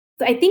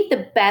So I think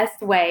the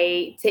best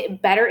way to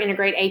better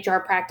integrate HR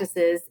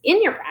practices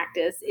in your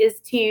practice is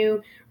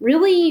to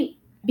really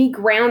be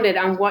grounded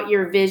on what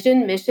your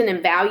vision, mission,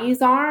 and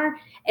values are,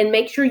 and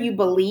make sure you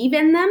believe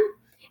in them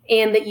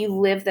and that you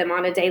live them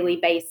on a daily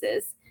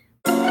basis.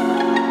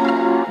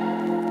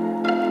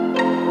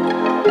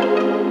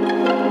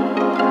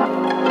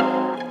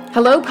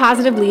 Hello,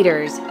 positive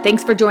leaders.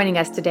 Thanks for joining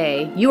us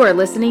today. You are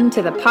listening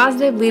to the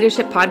Positive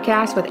Leadership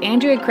Podcast with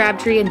Andrea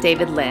Crabtree and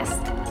David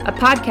List, a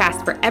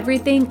podcast for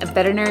everything a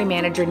veterinary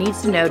manager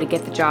needs to know to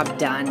get the job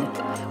done.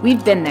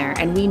 We've been there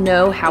and we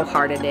know how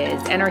hard it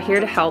is and are here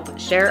to help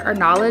share our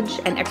knowledge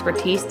and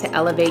expertise to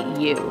elevate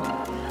you.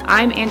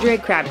 I'm Andrea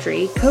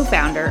Crabtree,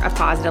 co-founder of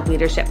Positive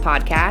Leadership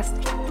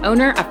Podcast,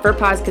 owner of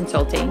FurPause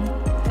Consulting,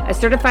 a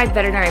certified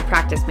veterinary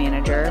practice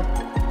manager,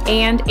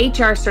 and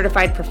HR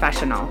certified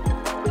professional.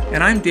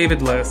 And I'm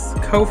David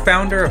List,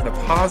 co-founder of the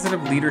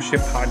Positive Leadership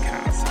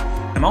Podcast.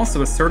 I'm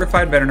also a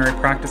certified veterinary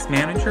practice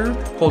manager,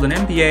 hold an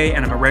MBA,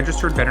 and I'm a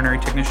registered veterinary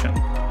technician.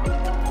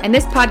 And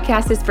this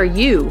podcast is for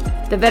you,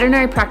 the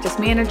veterinary practice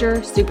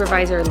manager,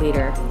 supervisor,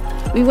 leader.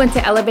 We want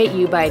to elevate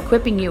you by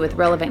equipping you with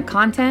relevant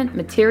content,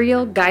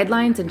 material,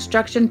 guidelines,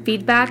 instruction,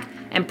 feedback,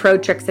 and pro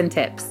tricks and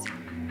tips.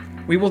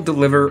 We will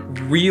deliver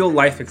real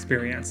life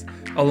experience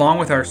along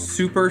with our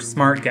super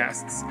smart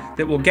guests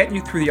that will get you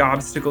through the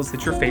obstacles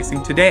that you're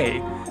facing today,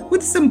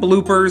 with some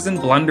bloopers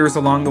and blunders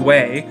along the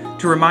way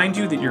to remind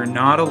you that you're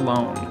not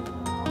alone.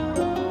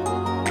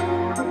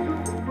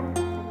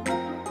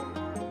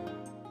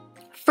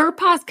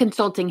 FurPause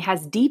Consulting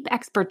has deep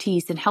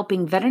expertise in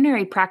helping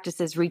veterinary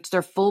practices reach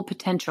their full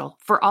potential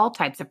for all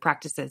types of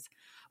practices,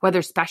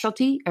 whether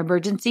specialty,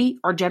 emergency,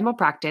 or general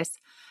practice,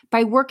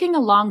 by working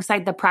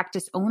alongside the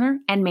practice owner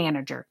and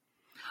manager.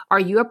 Are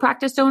you a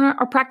practice owner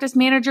or practice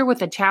manager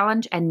with a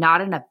challenge and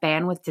not enough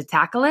bandwidth to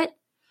tackle it?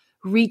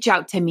 Reach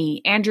out to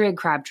me, Andrea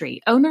Crabtree,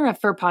 owner of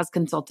FurPause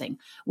Consulting,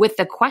 with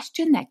the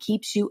question that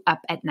keeps you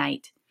up at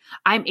night.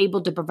 I'm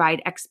able to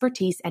provide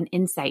expertise and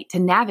insight to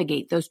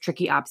navigate those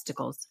tricky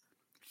obstacles.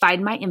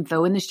 Find my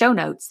info in the show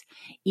notes.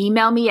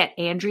 Email me at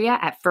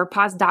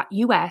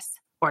andrea@furpause.us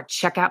or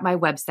check out my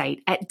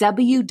website at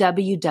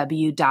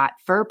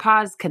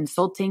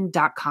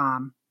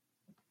www.furpauseconsulting.com.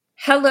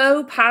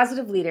 Hello,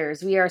 positive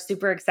leaders. We are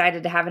super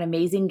excited to have an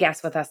amazing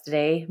guest with us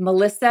today,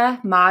 Melissa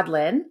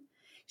Maudlin.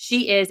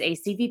 She is a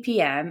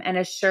CVPM and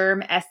a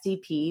SHRM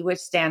SCP, which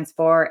stands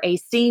for a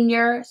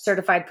Senior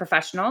Certified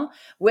Professional,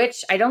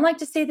 which I don't like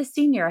to say the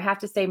senior. I have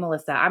to say,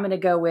 Melissa, I'm going to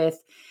go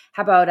with,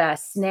 how about a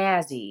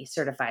snazzy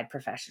Certified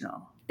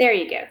Professional? There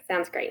you go.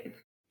 Sounds great.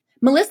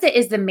 Melissa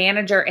is the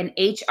manager in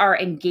HR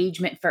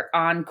engagement for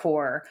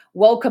Encore.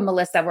 Welcome,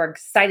 Melissa. We're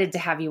excited to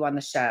have you on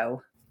the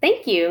show.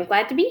 Thank you. I'm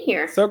glad to be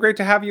here. So great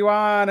to have you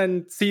on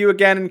and see you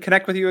again and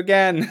connect with you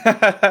again.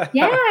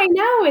 Yeah, I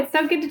know. It's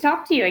so good to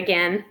talk to you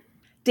again.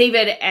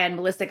 David and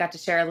Melissa got to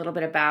share a little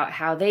bit about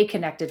how they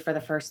connected for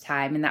the first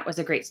time, and that was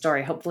a great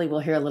story. Hopefully we'll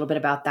hear a little bit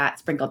about that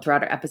sprinkled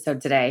throughout our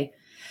episode today.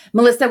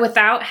 Melissa,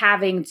 without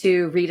having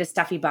to read a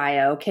stuffy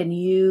bio, can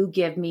you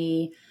give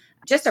me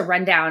just a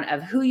rundown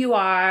of who you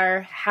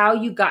are, how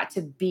you got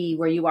to be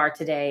where you are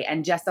today,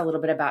 and just a little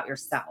bit about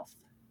yourself?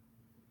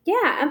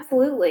 Yeah,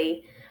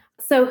 absolutely.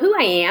 So who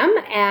I am,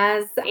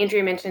 as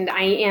Andrea mentioned,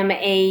 I am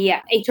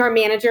a HR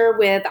manager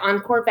with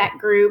Encore Vet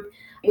Group,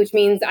 which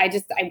means I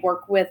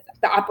work with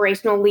the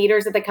operational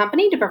leaders of the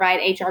company to provide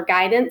HR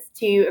guidance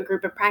to a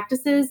group of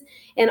practices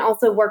and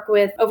also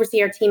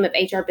oversee our team of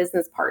HR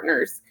business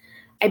partners.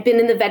 I've been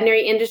in the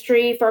veterinary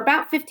industry for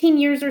about 15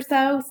 years or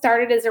so,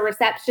 started as a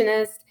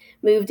receptionist,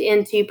 moved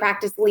into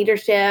practice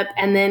leadership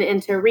and then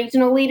into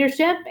regional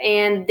leadership,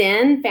 and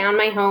then found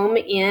my home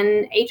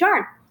in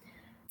HR.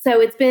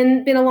 So it's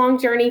been a long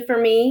journey for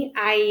me.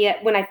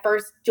 When I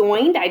first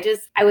joined, I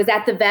was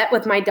at the vet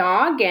with my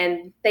dog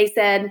and they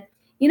said,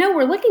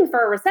 we're looking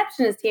for a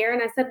receptionist here.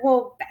 And I said,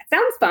 well, that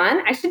sounds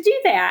fun. I should do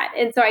that.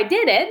 And so I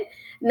did it,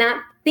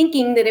 not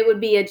thinking that it would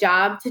be a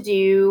job to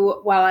do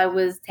while I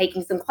was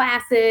taking some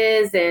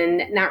classes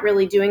and not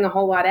really doing a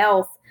whole lot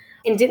else,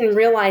 and didn't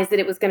realize that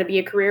it was going to be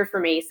a career for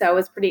me. So I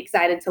was pretty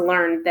excited to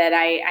learn that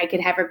I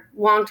could have a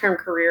long-term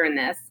career in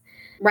this.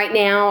 Right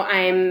now,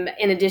 in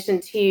addition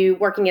to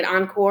working at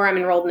Encore, I'm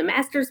enrolled in the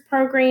master's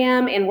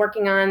program and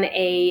working on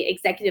a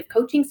executive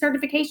coaching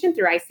certification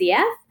through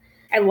ICF.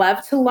 I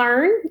love to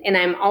learn, and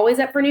I'm always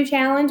up for a new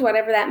challenge,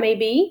 whatever that may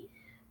be.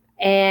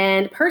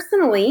 And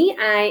personally,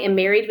 I am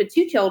married with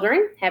 2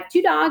 children, have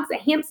 2 dogs, a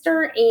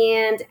hamster,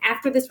 and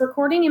after this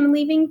recording, I'm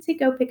leaving to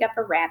go pick up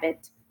a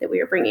rabbit that we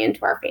are bringing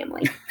into our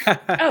family.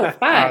 Oh,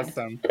 fun.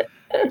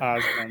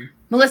 Awesome.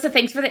 Melissa,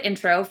 thanks for the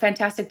intro.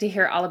 Fantastic to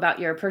hear all about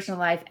your personal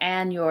life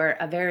and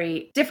a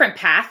very different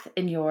path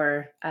in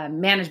your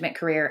management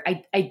career.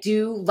 I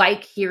do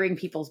like hearing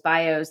people's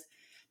bios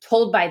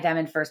told by them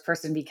in first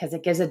person because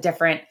it gives a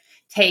different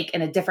take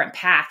and a different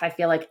path. I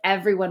feel like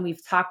everyone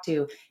we've talked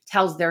to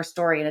tells their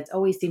story and it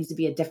always seems to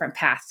be a different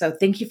path. So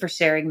thank you for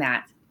sharing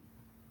that.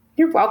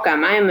 You're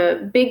welcome. I am a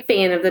big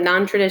fan of the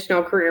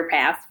non-traditional career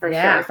paths for sure.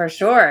 Yeah, for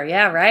sure.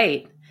 Yeah,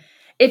 right.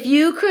 If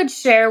you could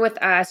share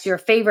with us your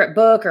favorite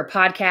book or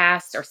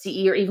podcast or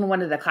CE, or even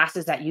one of the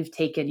classes that you've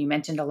taken, you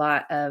mentioned a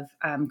lot of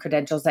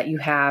credentials that you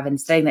have and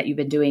studying that you've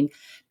been doing.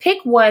 Pick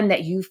one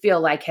that you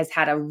feel like has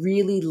had a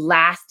really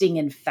lasting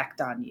effect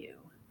on you.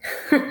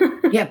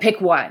 Yeah, pick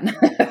one.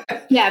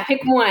 Yeah,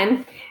 pick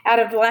one out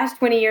of the last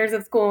 20 years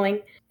of schooling.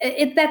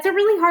 That's a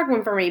really hard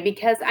one for me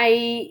because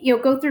I,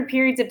 go through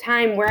periods of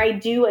time where I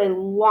do a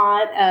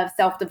lot of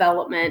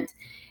self-development.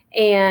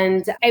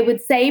 And I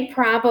would say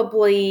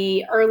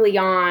probably early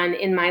on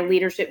in my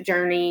leadership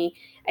journey,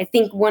 I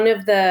think one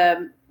of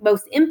the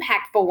most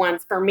impactful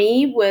ones for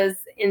me was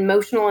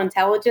Emotional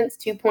Intelligence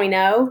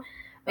 2.0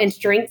 and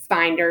Strengths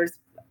Finders.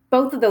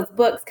 Both of those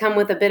books come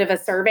with a bit of a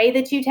survey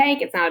that you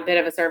take. It's not a bit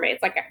of a survey.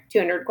 It's like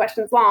 200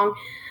 questions long,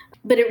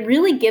 but it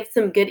really gives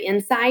some good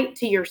insight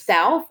to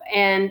yourself.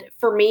 And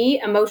for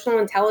me, emotional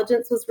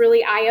intelligence was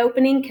really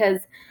eye-opening because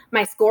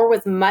my score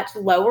was much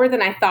lower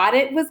than I thought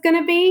it was going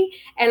to be.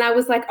 And I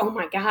was like, oh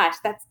my gosh,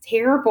 that's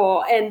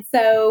terrible. And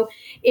so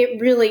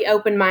it really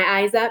opened my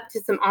eyes up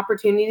to some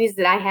opportunities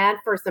that I had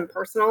for some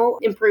personal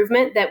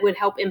improvement that would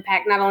help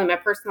impact not only my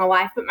personal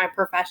life, but my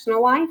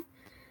professional life.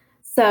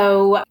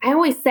 So I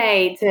always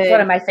say to... It's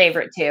one of my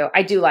favorite too.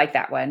 I do like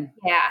that one.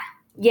 Yeah.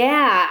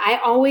 Yeah.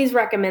 I always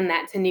recommend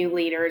that to new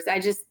leaders. I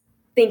just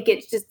think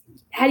it's just,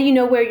 how do you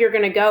know where you're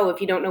going to go if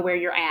you don't know where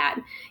you're at?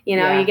 You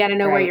got to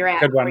know where you're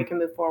at before you can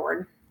move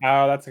forward.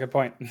 Oh, that's a good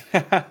point.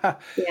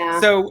 Yeah.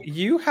 So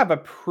you have a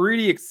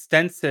pretty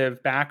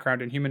extensive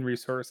background in human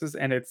resources,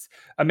 and it's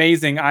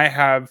amazing. I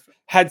have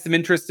had some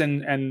interest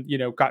and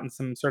gotten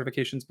some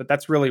certifications, but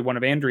that's really one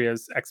of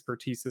Andrea's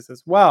expertises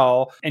as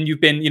well. And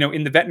you've been,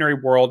 in the veterinary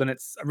world, and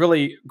it's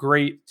really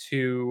great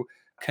to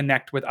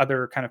connect with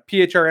other kind of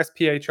PHR,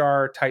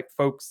 SPHR type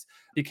folks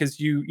because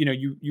you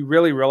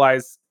really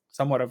realize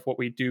somewhat of what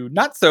we do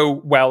not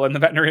so well in the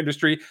veterinary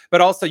industry,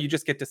 but also you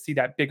just get to see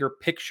that bigger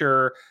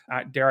picture,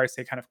 dare I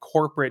say, kind of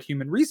corporate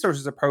human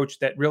resources approach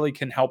that really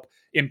can help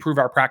improve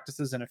our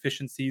practices and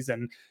efficiencies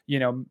and,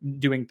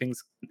 doing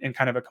things in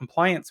kind of a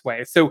compliance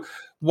way. So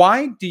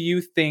why do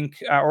you think,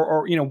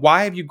 or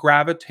why have you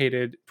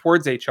gravitated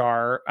towards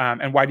HR?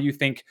 And why do you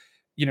think,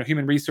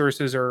 human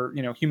resources or,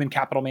 human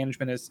capital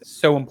management is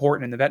so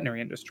important in the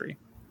veterinary industry?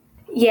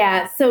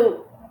 Yeah.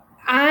 So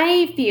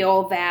I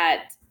feel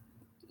that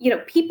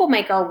people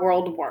make our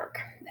world work.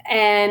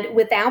 And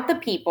without the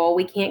people,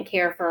 we can't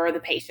care for the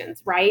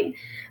patients, right?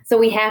 So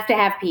we have to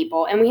have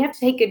people and we have to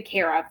take good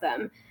care of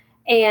them.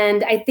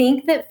 And I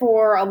think that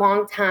for a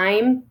long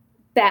time,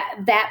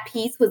 that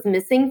piece was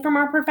missing from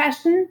our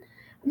profession.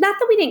 Not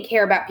that we didn't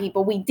care about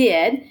people, we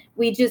did.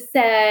 We just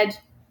said,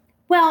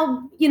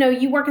 well,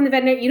 you work in the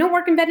veterinary, you don't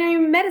work in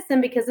veterinary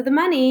medicine because of the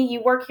money.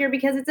 You work here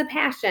because it's a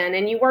passion,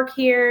 and you work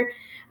here.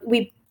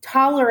 We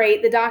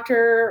tolerate the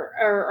doctor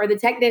or the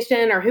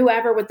technician or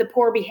whoever with the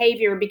poor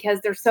behavior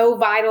because they're so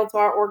vital to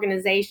our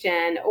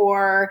organization,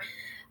 or,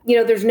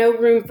 there's no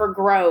room for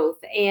growth.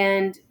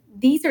 And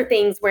these are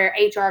things where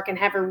HR can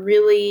have a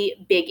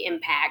really big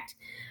impact,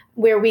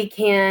 where we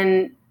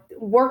can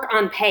work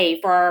on pay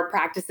for our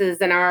practices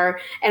and our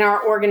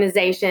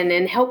organization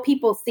and help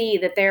people see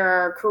that there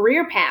are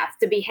career paths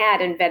to be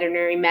had in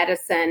veterinary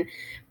medicine.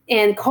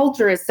 And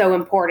culture is so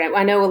important.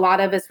 I know a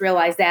lot of us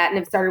realize that and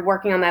have started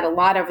working on that a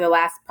lot over the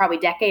last probably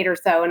decade or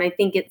so. And I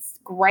think it's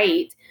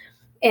great.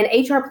 And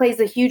HR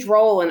plays a huge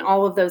role in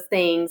all of those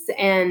things.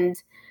 And,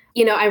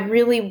 I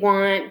really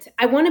want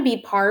to be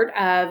part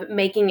of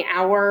making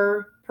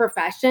our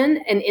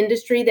profession an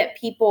industry that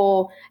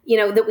people,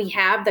 that we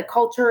have the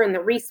culture and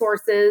the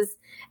resources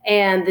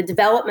and the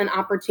development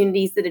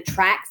opportunities that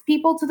attracts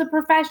people to the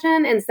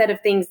profession instead of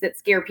things that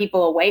scare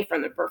people away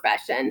from the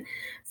profession.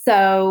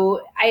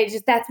 So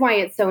that's why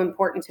it's so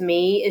important to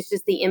me, is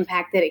just the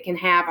impact that it can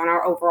have on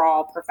our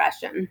overall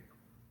profession.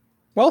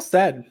 Well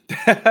said.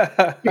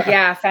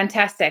 Yeah,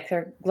 fantastic. There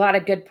are a lot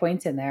of good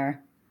points in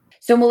there.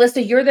 So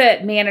Melissa, you're the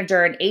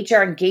manager in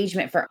HR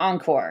engagement for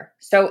Encore.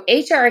 So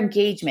HR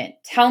engagement,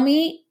 tell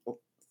me,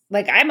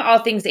 like, I'm all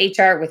things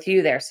HR with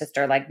you there,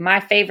 sister. Like, my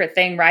favorite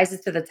thing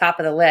rises to the top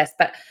of the list,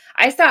 but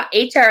I saw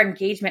HR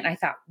engagement and I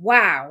thought,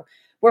 wow,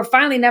 we're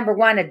finally, number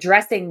one,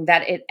 addressing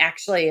that it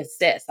actually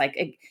assists.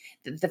 Like,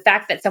 the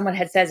fact that someone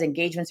had says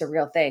engagement's a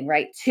real thing,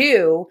 right?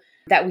 Two,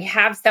 that we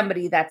have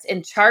somebody that's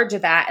in charge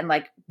of that and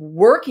like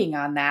working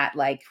on that,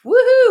 like,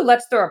 woohoo,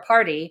 let's throw a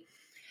party.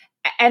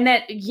 And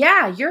then,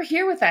 yeah, you're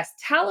here with us.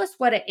 Tell us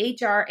what an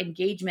HR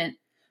engagement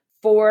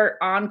for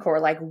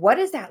Encore, like, what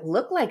does that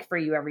look like for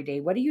you every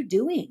day? What are you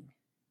doing?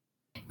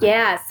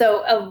 Yeah,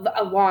 so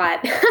a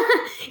lot.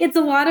 It's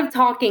a lot of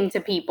talking to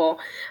people.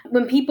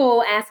 When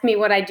people ask me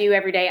what I do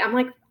every day, I'm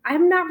like,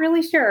 I'm not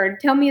really sure.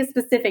 Tell me a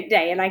specific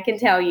day and I can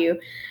tell you.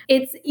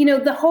 It's,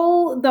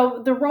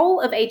 the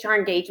role of HR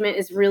engagement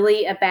is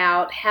really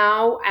about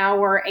how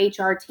our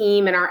HR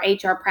team and our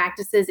HR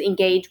practices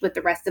engage with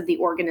the rest of the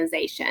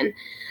organization.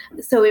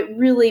 So it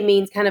really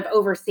means kind of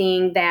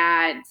overseeing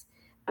that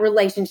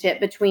relationship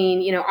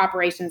between,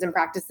 operations and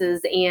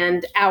practices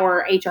and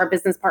our HR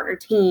business partner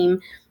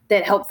team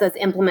that helps us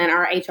implement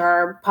our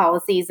HR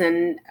policies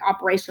and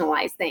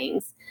operationalize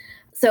things.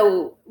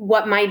 So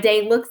what my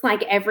day looks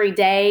like every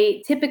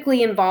day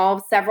typically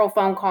involves several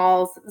phone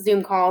calls,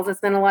 Zoom calls. I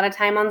spend a lot of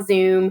time on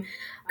Zoom,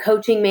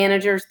 coaching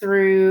managers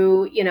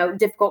through,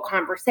 difficult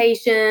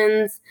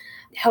conversations,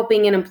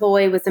 helping an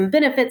employee with some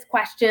benefits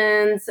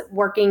questions,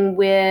 working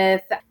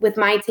with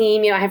my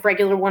team. I have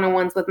regular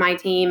one-on-ones with my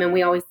team, and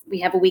we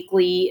have a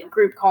weekly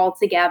group call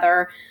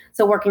together.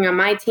 So working on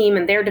my team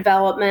and their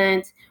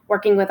development,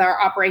 working with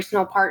our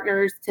operational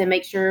partners to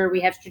make sure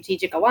we have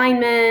strategic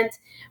alignment,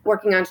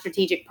 working on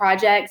strategic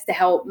projects to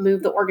help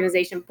move the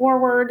organization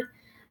forward,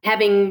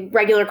 having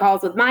regular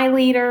calls with my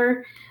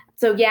leader.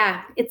 So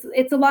yeah,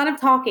 it's a lot of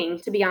talking,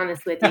 to be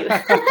honest with you.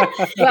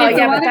 Well,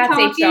 yeah, but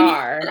that's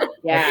HR.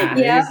 Yeah.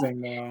 That's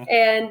amazing, though.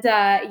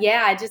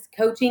 And just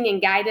coaching and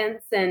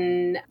guidance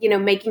and,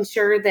 making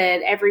sure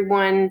that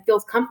everyone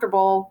feels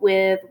comfortable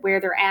with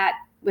where they're at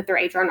with their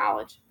HR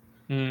knowledge.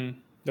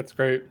 That's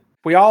great.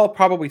 We all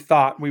probably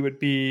thought we would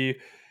be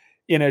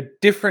in a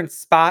different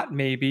spot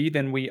maybe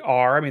than we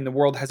are. I mean, the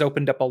world has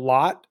opened up a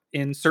lot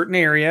in certain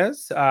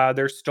areas.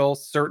 There's still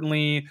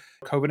certainly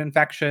COVID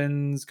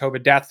infections,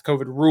 COVID deaths,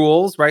 COVID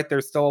rules, right?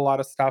 There's still a lot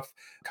of stuff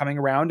coming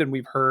around. And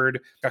we've heard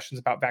discussions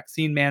about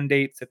vaccine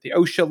mandates at the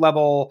OSHA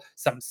level.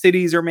 Some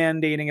cities are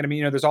mandating it. I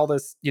mean, there's all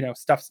this,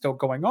 stuff still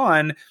going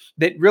on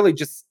that really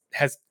just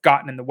has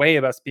gotten in the way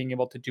of us being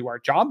able to do our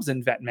jobs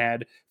in vet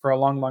med for a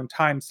long, long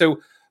time. So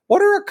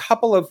what are a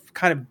couple of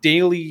kind of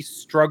daily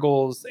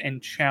struggles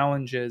and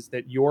challenges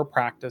that your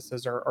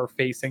practices are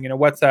facing?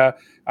 What's a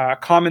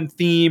common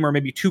theme or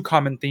maybe two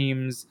common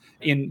themes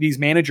in these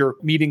manager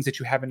meetings that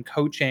you have in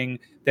coaching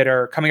that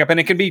are coming up?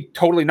 And it can be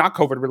totally not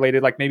COVID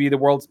related, like maybe the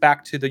world's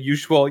back to the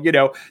usual,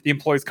 the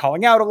employees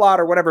calling out a lot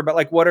or whatever. But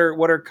like, what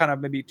are kind of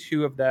maybe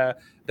two of the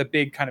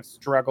big kind of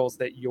struggles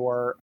that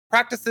your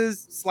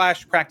practices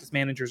 / practice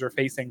managers are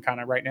facing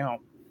kind of right now?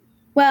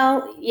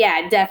 Well,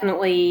 yeah,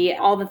 definitely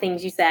all the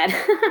things you said,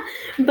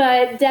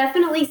 but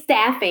definitely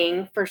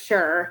staffing for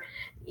sure.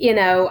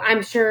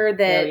 I'm sure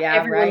that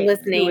everyone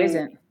listening. Who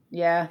isn't?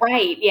 Yeah.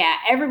 Right. Yeah.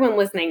 Everyone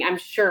listening, I'm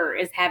sure,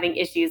 is having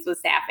issues with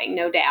staffing,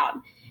 no doubt.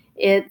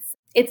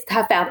 It's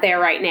tough out there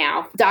right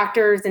now.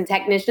 Doctors and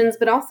technicians,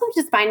 but also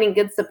just finding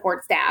good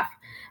support staff,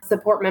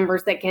 support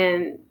members that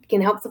can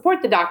help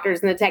support the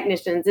doctors and the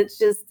technicians.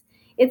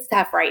 It's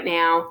tough right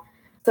now.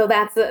 So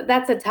that's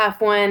a tough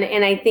one.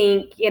 And I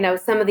think,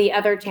 some of the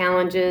other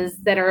challenges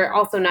that are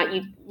also not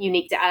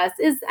unique to us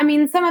is,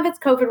 some of it's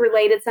COVID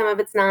related, some of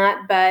it's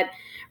not, but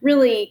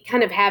really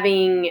kind of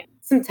having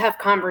some tough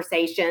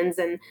conversations.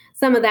 And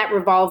some of that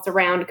revolves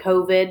around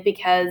COVID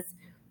because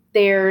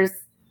there's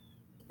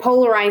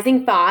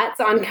polarizing thoughts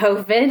on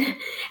COVID.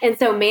 And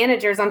so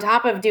managers, on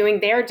top of doing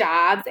their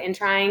jobs and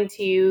trying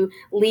to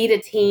lead a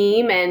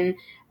team and,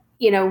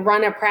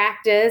 run a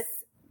practice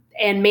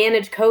and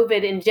manage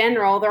COVID in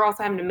general, they're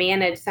also having to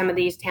manage some of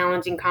these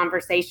challenging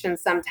conversations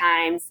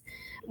sometimes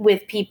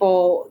with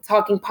people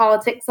talking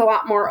politics a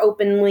lot more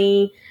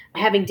openly,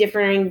 having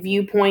differing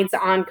viewpoints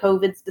on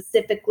COVID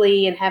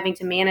specifically, and having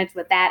to manage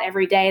with that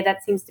every day.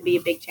 That seems to be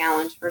a big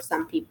challenge for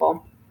some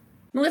people.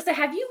 Melissa,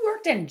 have you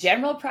worked in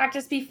general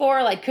practice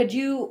before? Like, could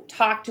you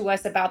talk to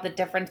us about the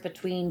difference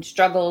between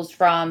struggles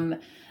from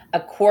a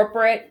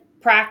corporate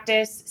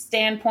practice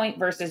standpoint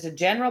versus a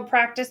general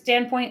practice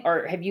standpoint,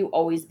 or have you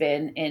always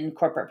been in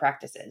corporate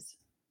practices?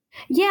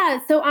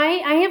 Yeah, so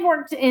I have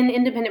worked in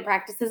independent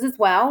practices as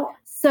well.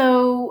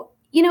 So,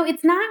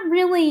 it's not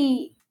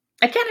really...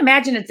 I can't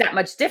imagine it's that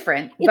much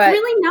different. It's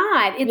really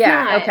not. It's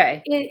not.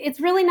 Okay. It's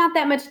really not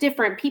that much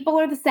different. People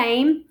are the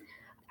same.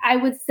 I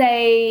would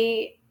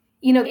say,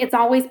 it's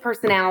always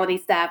personality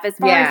stuff. As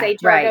far as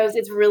HR goes,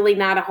 it's really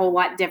not a whole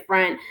lot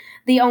different.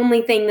 The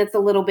only thing that's a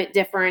little bit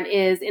different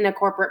is in a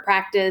corporate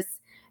practice,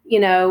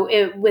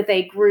 with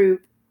a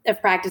group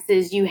of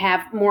practices, you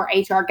have more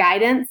HR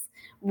guidance,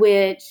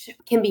 which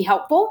can be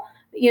helpful,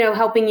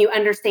 helping you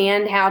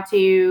understand how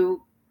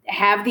to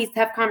have these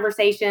tough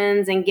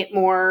conversations and get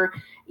more,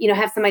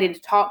 have somebody to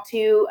talk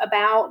to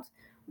about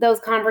those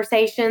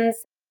conversations.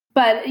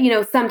 But,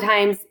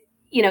 sometimes,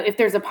 if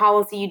there's a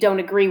policy you don't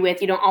agree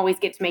with, you don't always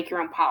get to make your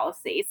own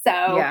policy.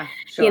 So,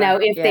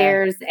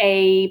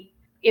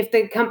 if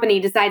the company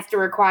decides to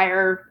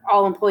require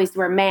all employees to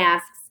wear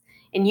masks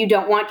and you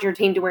don't want your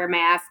team to wear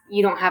masks,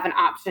 you don't have an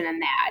option in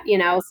that,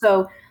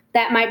 so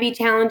that might be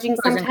challenging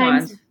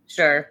sometimes.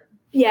 Sure.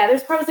 Yeah,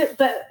 there's pros,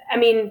 but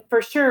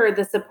for sure,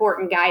 the support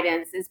and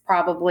guidance is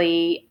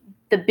probably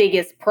the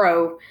biggest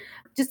pro.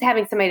 Just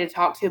having somebody to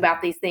talk to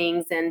about these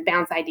things and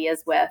bounce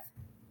ideas with.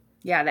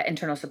 Yeah, that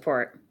internal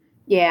support.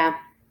 Yeah.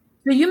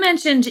 So you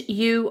mentioned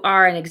you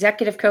are an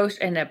executive coach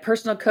and a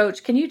personal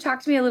coach. Can you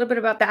talk to me a little bit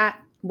about that?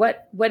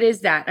 What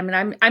is that?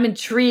 I'm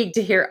intrigued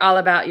to hear all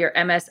about your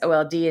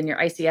MSOLD and your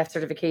ICF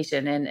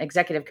certification and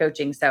executive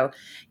coaching. So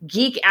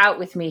geek out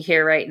with me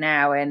here right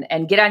now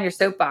and get on your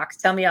soapbox.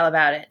 Tell me all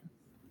about it.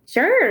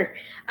 Sure.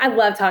 I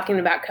love talking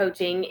about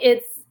coaching.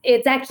 It's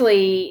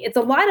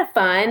a lot of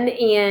fun.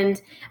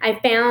 And I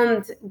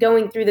found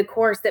going through the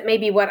course that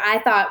maybe what I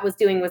thought was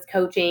doing was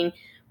coaching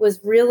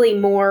was really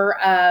more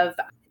of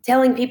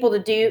telling people to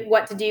do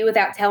what to do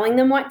without telling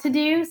them what to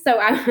do. So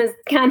I was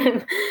kind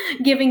of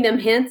giving them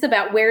hints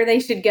about where they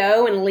should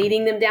go and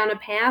leading them down a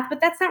path, but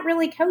that's not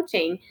really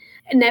coaching.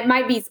 And that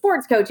might be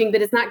sports coaching,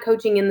 but it's not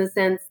coaching in the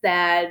sense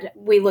that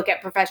we look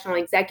at professional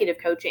executive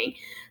coaching.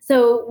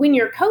 So when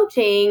you're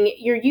coaching,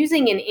 you're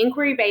using an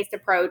inquiry-based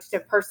approach to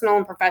personal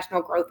and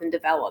professional growth and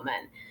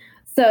development.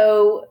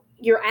 So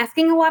you're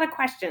asking a lot of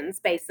questions,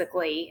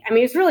 basically. I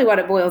mean, it's really what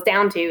it boils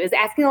down to, is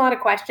asking a lot of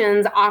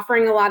questions,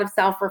 offering a lot of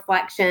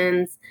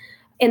self-reflections.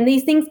 And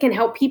these things can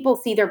help people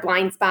see their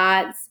blind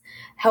spots,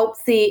 help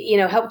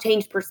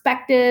change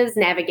perspectives,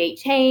 navigate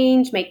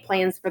change, make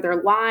plans for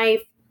their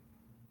life.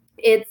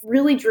 It's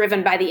really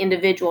driven by the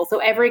individual. So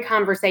every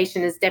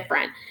conversation is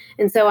different.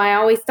 And so I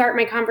always start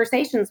my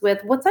conversations with,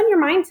 what's on your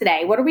mind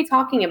today? What are we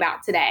talking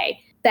about today?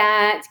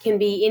 That can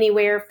be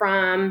anywhere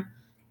from,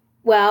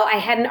 well, I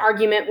had an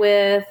argument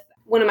with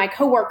one of my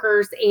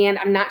coworkers and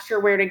I'm not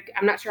sure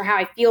how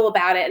I feel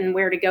about it and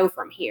where to go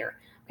from here.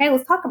 Okay,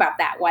 let's talk about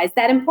that. Why is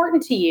that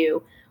important to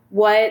you?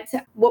 What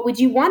would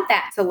you want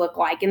that to look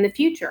like in the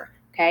future?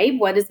 Okay,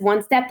 what is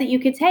one step that you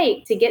could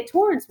take to get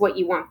towards what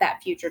you want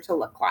that future to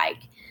look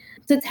like?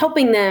 So it's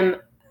helping them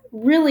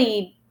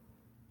really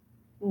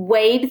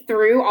wade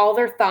through all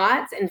their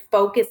thoughts and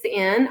focus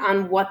in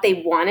on what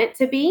they want it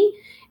to be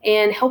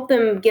and help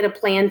them get a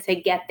plan to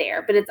get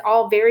there. But it's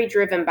all very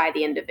driven by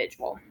the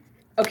individual.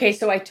 Okay,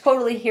 so I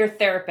totally hear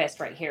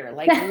therapist right here.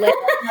 Like, let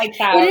like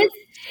that.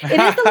 It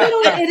is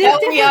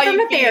different from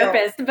a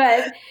therapist,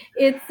 but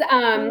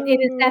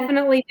it is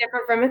definitely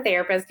different from a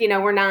therapist.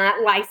 We're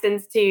not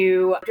licensed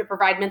to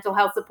provide mental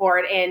health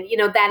support. And,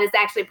 that is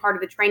actually part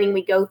of the training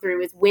we go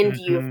through is when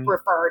do you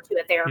refer to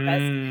a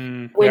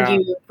therapist? When do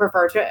you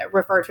refer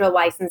to a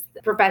licensed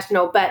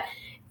professional? But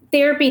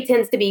therapy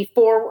tends to be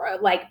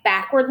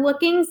backward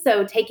looking.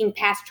 So taking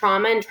past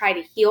trauma and try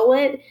to heal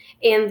it.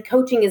 And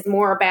coaching is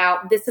more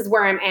about, this is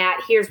where I'm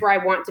at. Here's where I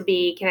want to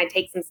be. Can I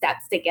take some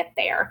steps to get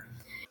there?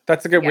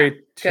 That's a good way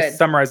to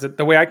summarize it.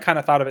 The way I kind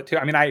of thought of it too.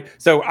 I mean,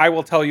 I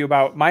will tell you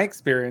about my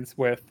experience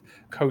with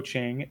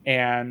coaching,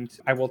 and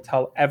I will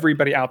tell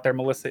everybody out there,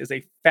 Melissa is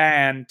a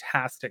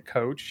fantastic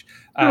coach.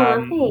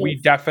 We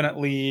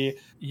definitely,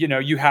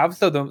 you have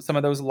some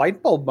of those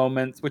light bulb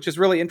moments, which is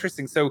really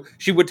interesting. So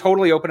she would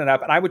totally open it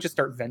up and I would just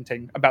start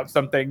venting about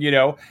something,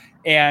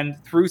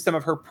 and through some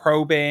of her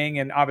probing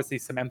and obviously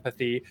some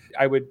empathy,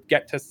 I would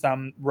get to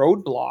some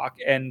roadblock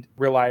and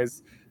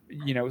realize,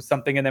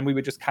 something. And then we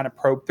would just kind of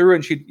probe through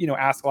and she'd,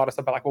 ask a lot of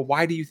stuff about like, well,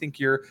 why do you think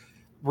you're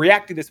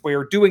reacting this way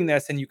or doing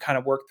this? And you kind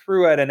of work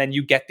through it. And then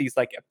you get these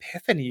like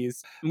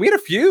epiphanies. And we had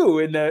a few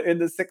in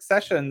the 6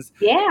 sessions.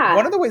 Yeah.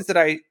 One of the ways that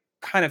I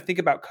kind of think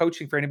about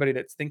coaching for anybody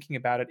that's thinking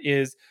about it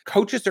is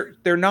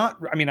they're not,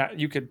 I mean,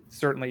 you could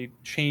certainly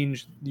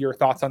change your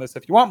thoughts on this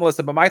if you want,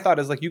 Melissa, but my thought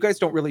is like, you guys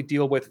don't really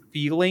deal with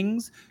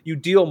feelings. You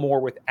deal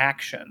more with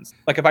actions.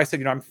 Like if I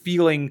said, I'm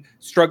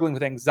struggling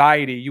with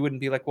anxiety, you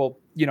wouldn't be like, well,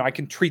 I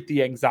can treat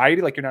the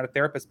anxiety, like you're not a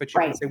therapist, but you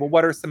can say, well,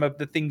 what are some of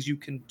the things you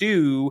can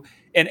do?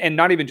 And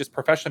not even just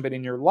professionally, but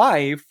in your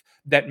life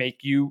that make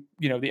you,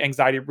 the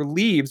anxiety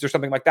relieves or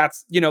something like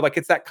that's, like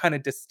it's that kind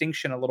of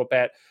distinction a little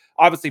bit.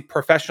 Obviously,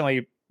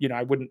 professionally,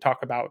 I wouldn't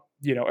talk about,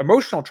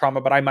 emotional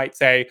trauma, but I might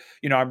say,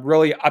 I'm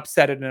really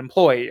upset at an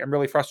employee. I'm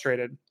really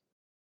frustrated.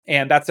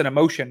 And that's an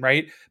emotion,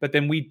 right? But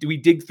then we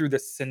dig through the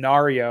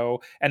scenario.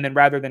 And then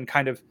rather than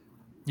kind of,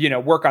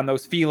 work on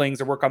those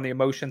feelings or work on the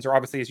emotions, or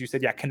obviously, as you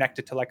said, connect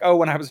it to like, oh,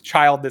 when I was a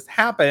child, this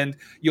happened.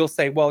 You'll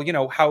say, well,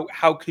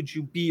 how could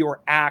you be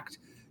or act,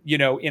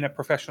 in a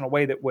professional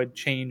way that would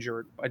change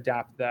or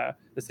adapt the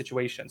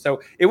situation.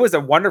 So it was a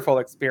wonderful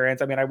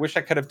experience. I mean, I wish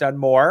I could have done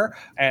more.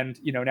 And,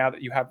 now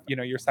that you have,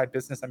 your side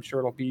business, I'm sure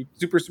it'll be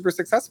super, super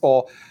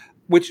successful,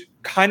 which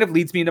kind of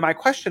leads me into my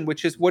question,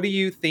 which is, what do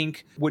you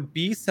think would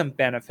be some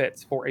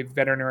benefits for a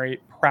veterinary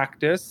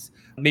practice?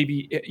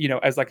 Maybe,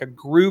 as like a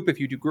group, if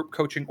you do group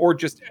coaching, or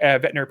just a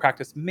veterinary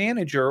practice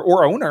manager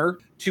or owner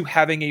to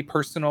having a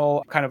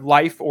personal kind of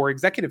life or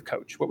executive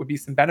coach. What would be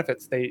some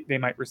benefits they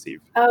might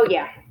receive? Oh,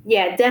 yeah.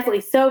 Yeah,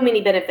 definitely. So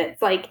many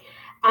benefits. Like,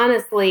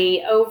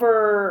 honestly,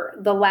 over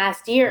the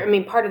last year, I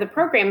mean, part of the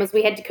program was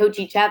we had to coach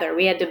each other.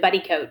 We had to buddy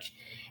coach.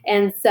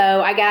 And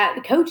so I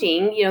got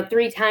coaching,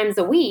 3 times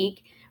a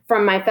week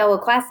from my fellow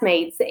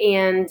classmates.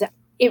 And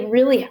it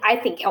really, I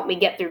think, helped me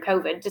get through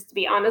COVID, just to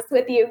be honest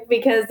with you,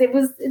 because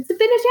it's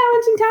been a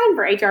challenging time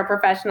for HR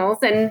professionals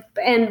and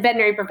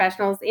veterinary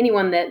professionals,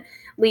 anyone that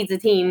leads a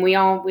team. We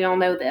all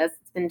know this.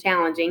 It's been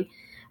challenging.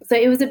 So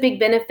it was a big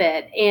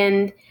benefit.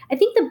 And I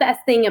think the best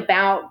thing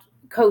about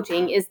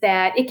coaching is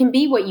that it can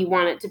be what you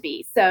want it to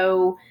be.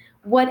 So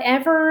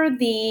whatever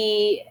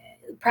the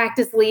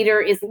practice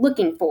leader is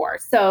looking for.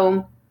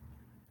 So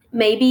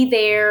maybe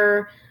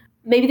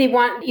they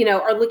want,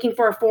 are looking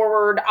for a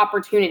forward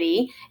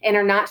opportunity and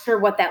are not sure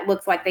what that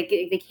looks like.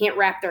 They can't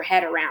wrap their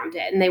head around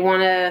it, and they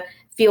want to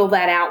feel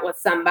that out with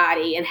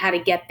somebody and how to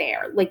get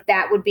there. Like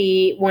that would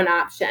be one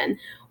option.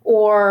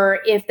 Or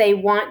if they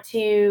want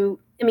to,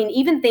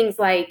 even things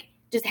like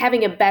just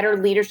having a better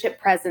leadership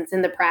presence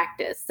in the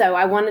practice. So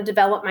I want to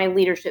develop my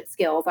leadership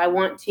skills. I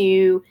want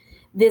to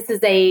this is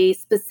a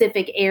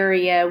specific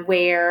area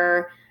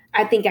where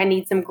I think I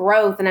need some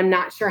growth and I'm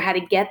not sure how to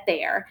get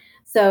there.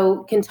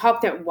 So can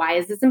talk to, why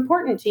is this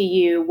important to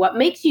you? What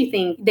makes you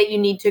think that you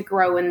need to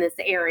grow in this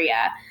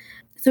area?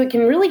 So it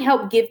can really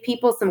help give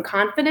people some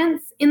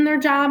confidence in their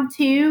job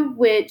too,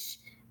 which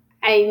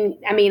I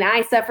mean,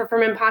 I suffer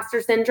from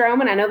imposter syndrome,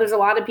 and I know there's a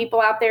lot of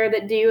people out there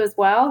that do as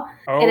well.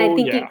 And I Oh,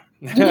 think yeah.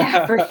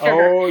 yeah, for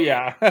sure. Oh,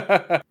 yeah.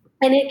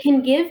 And it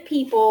can give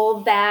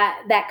people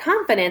that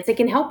confidence. It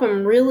can help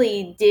them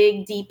really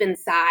dig deep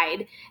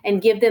inside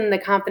and give them the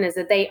confidence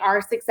that they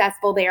are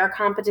successful, they are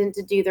competent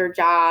to do their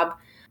job.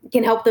 It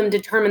can help them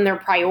determine their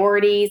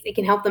priorities. It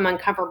can help them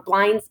uncover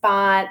blind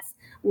spots,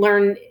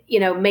 learn,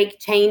 make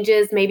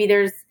changes. Maybe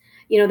there's,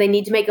 they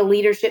need to make a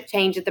leadership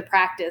change at the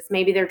practice.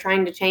 Maybe they're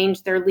trying to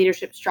change their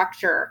leadership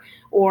structure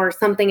or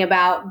something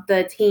about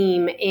the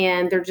team,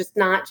 and they're just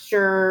not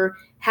sure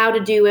how to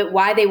do it,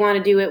 why they want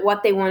to do it,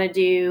 what they want to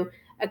do.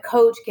 A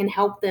coach can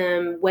help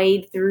them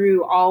wade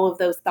through all of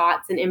those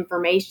thoughts and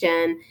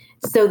information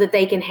so that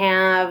they can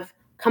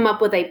come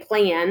up with a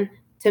plan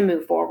to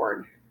move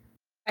forward.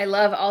 I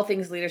love all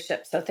things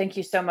leadership. So thank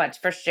you so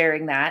much for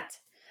sharing that.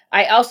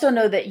 I also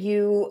know that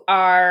you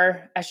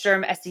are a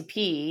SHRM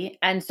SCP.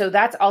 And so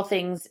that's all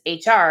things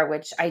HR,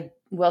 which I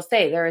will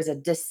say there is a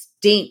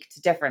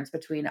distinct difference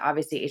between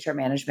obviously HR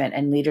management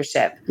and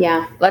leadership.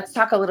 Yeah. Let's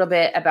talk a little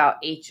bit about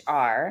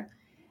HR.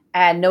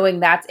 And knowing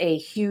that's a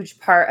huge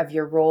part of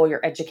your role,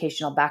 your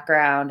educational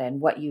background, and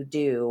what you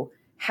do,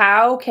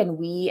 how can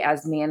we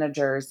as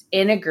managers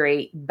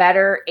integrate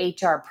better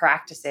HR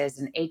practices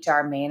and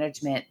HR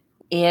management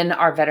in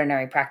our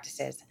veterinary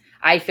practices?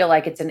 I feel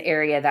like it's an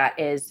area that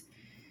is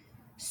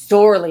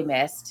sorely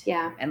missed.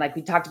 Yeah. And like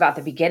we talked about at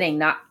the beginning,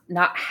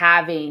 not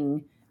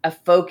having a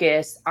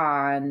focus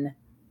on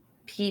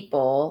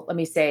people, let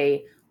me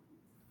say,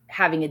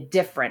 having a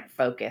different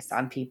focus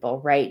on people,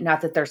 right?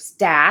 Not that they're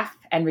staff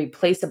and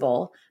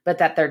replaceable, but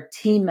that they're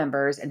team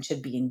members and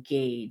should be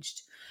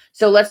engaged.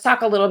 So let's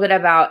talk a little bit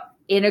about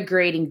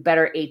integrating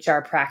better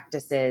HR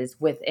practices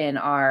within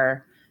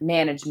our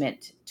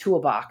management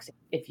toolbox,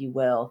 if you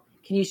will.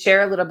 Can you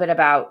share a little bit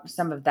about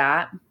some of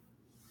that?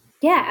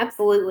 Yeah,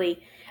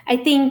 absolutely. I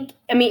think,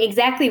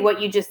 exactly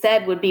what you just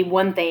said would be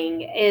one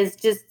thing, is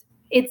just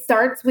it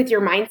starts with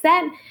your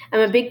mindset.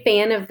 I'm a big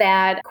fan of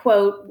that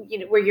quote,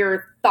 where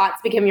your thoughts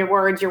become your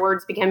words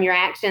become your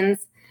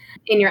actions,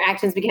 and your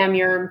actions become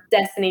your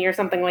destiny or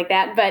something like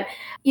that. But,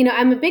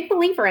 I'm a big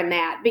believer in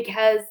that,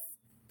 because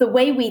the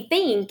way we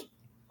think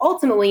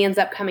ultimately ends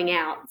up coming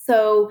out.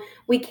 So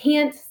we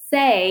can't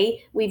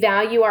say we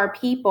value our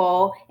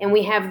people and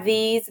we have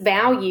these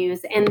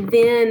values and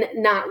then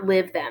not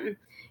live them.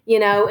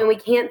 And we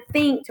can't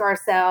think to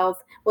ourselves,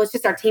 well, it's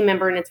just our team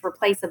member and it's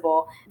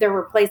replaceable. They're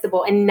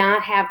replaceable, and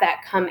not have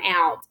that come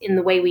out in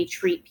the way we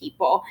treat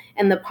people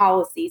and the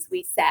policies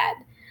we set.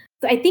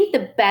 So I think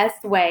the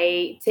best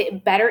way to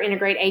better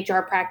integrate HR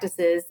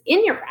practices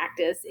in your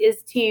practice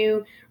is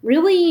to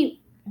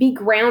really be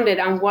grounded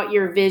on what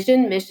your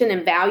vision, mission,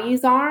 and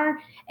values are,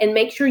 and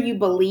make sure you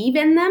believe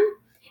in them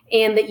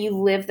and that you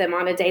live them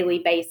on a daily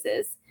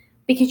basis.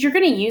 Because you're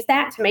going to use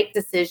that to make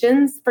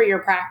decisions for your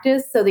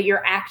practice so that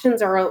your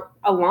actions are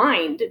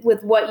aligned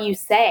with what you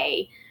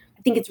say.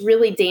 I think it's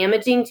really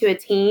damaging to a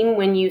team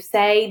when you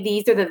say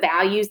these are the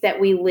values that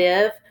we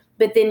live,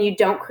 but then you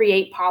don't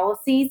create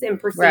policies and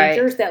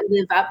procedures that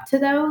live up to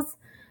those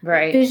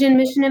vision,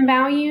 mission, and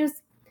values.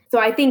 So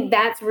I think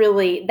that's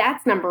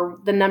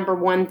the number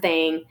one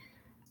thing.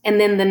 And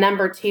then the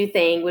number two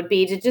thing would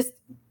be to just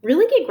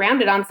really get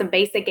grounded on some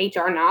basic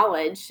HR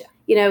knowledge.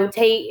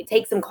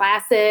 Take some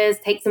classes,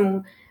 take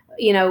some,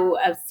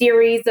 a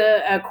series,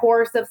 a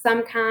course of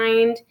some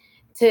kind,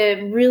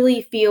 to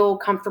really feel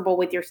comfortable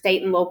with your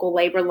state and local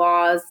labor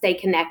laws, stay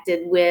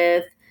connected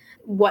with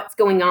what's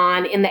going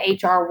on in the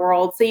HR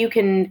world so you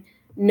can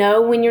know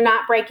when you're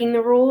not breaking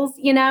the rules,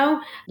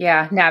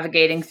 Yeah,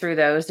 navigating through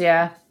those,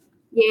 yeah.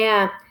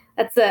 Yeah.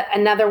 That's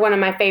another one of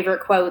my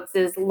favorite quotes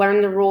is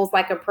learn the rules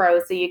like a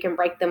pro so you can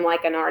break them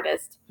like an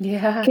artist.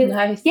 Yeah,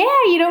 nice. Yeah,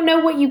 you don't know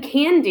what you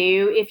can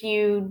do if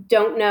you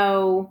don't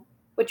know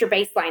what your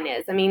baseline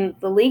is.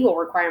 The legal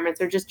requirements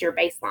are just your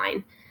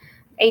baseline.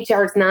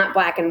 HR is not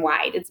black and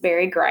white. It's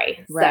very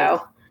gray. Right.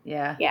 So,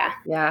 yeah.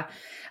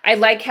 I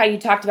like how you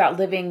talked about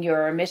living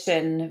your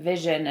mission,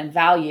 vision, and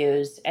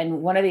values.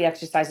 And one of the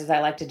exercises I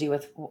like to do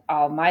with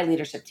all my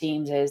leadership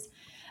teams is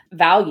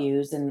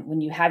values. And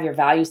when you have your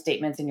value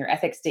statements and your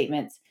ethics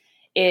statements,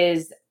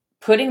 is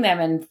putting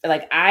them in,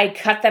 like, I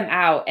cut them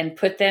out and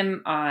put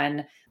them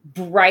on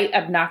bright,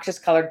 obnoxious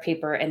colored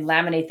paper and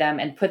laminate them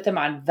and put them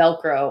on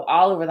Velcro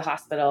all over the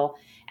hospital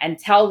and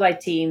tell my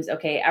teams,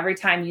 okay, every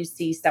time you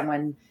see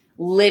someone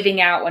living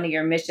out one of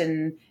your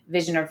mission,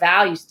 vision, or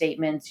value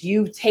statements,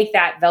 you take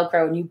that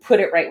Velcro and you put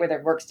it right where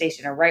their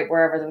workstation or right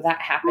wherever that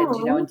happens,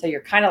 until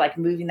you're kind of like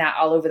moving that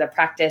all over the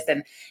practice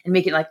and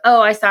making like,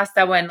 oh, I saw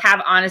someone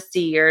have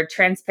honesty or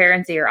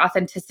transparency or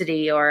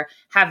authenticity or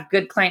have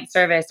good client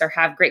service or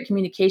have great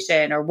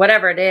communication or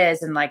whatever it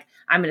is. And like,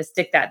 I'm going to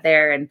stick that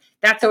there. And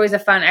that's always a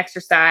fun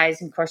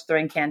exercise. And of course,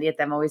 throwing candy at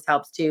them always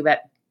helps too.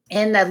 But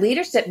in the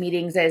leadership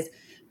meetings is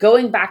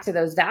going back to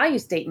those value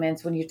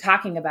statements when you're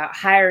talking about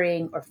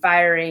hiring or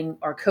firing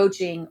or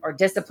coaching or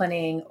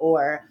disciplining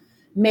or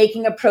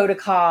making a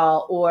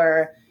protocol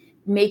or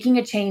making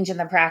a change in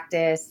the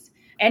practice,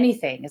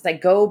 anything. It's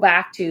like, go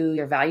back to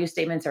your value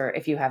statements, or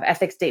if you have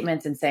ethics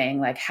statements, and saying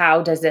like,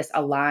 how does this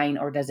align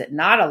or does it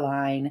not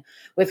align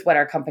with what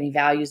our company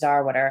values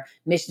are, what our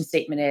mission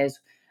statement is,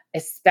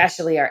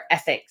 especially our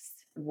ethics.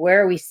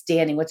 Where are we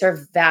standing? What's our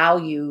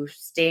value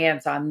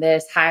stance on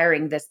this,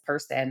 hiring this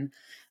person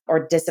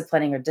or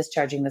disciplining or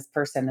discharging this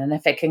person? And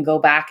if it can go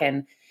back,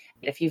 and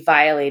if you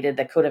violated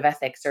the code of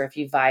ethics or if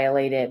you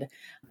violated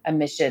a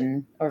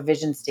mission or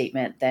vision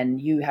statement, then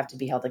you have to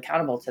be held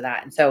accountable to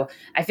that. And so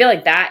I feel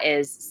like that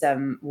is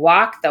some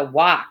walk the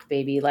walk,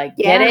 baby. Like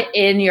get it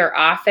in your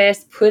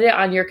office, put it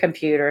on your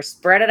computer,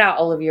 spread it out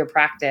all over your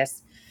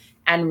practice,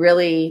 and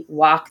really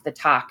walk the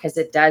talk, because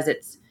it does.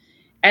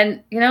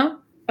 And you know,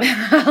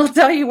 I'll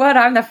tell you what,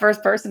 I'm the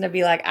first person to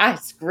be like, I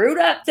screwed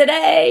up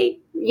today.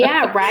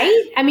 Yeah,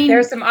 right? I mean,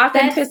 there's some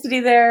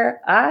authenticity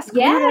there.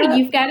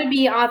 You've got to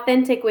be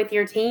authentic with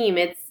your team.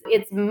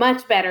 It's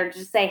much better to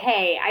just say,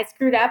 hey, I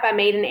screwed up. I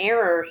made an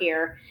error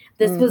here.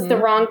 This was the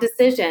wrong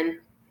decision.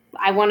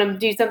 I want to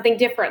do something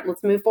different.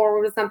 Let's move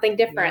forward with something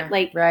different.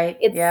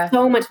 It's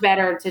so much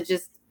better to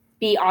just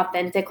be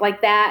authentic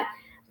like that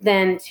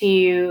than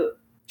to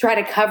try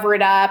to cover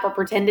it up or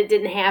pretend it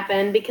didn't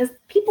happen, because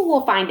people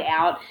will find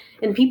out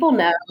and people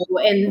know,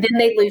 and then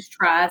they lose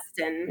trust.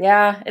 And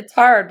yeah, it's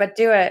hard, but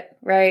do it.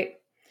 Right.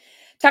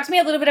 Talk to me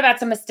a little bit about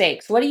some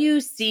mistakes. What do you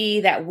see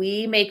that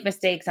we make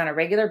mistakes on a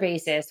regular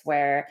basis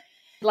where,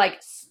 like,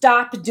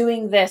 stop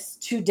doing this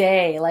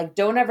today? Like,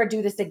 don't ever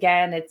do this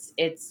again.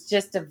 It's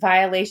just a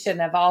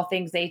violation of all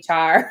things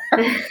HR.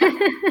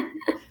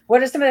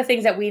 What are some of the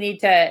things that we need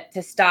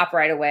to stop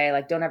right away?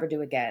 Like, don't ever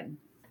do again.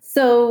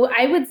 So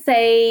I would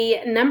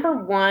say number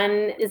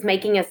one is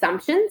making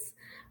assumptions.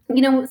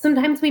 You know,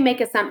 sometimes we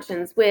make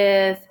assumptions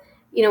with,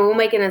 we'll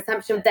make an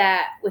assumption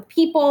that with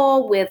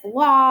people, with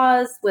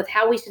laws, with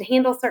how we should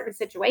handle certain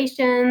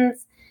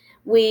situations,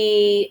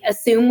 we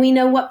assume we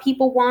know what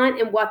people want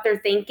and what they're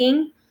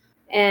thinking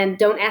and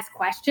don't ask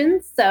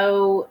questions.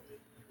 So,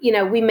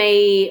 we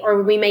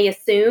may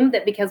assume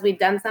that because we've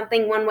done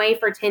something one way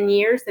for 10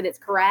 years that it's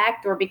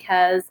correct, or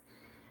because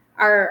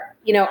our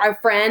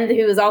friend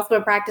who is also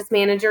a practice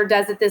manager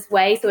does it this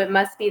way, so it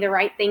must be the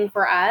right thing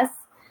for us.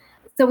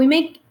 So we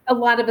make a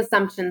lot of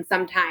assumptions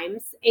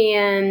sometimes.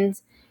 And,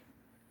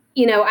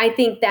 I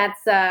think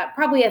that's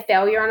probably a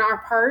failure on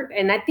our part.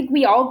 And I think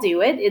we all do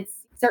it. It's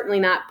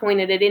certainly not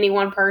pointed at any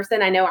one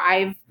person. I know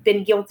I've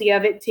been guilty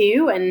of it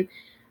too.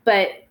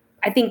 But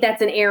I think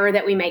that's an error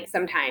that we make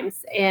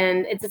sometimes.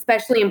 And it's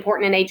especially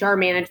important in HR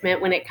management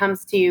when it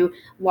comes to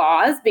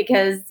laws,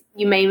 because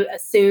you may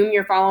assume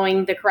you're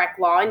following the correct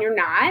law and you're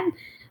not.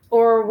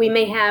 Or we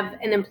may have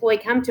an employee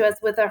come to us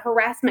with a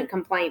harassment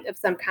complaint of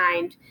some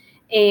kind,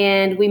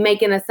 and we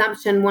make an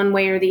assumption one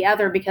way or the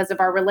other because of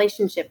our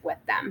relationship with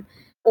them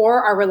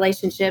or our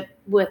relationship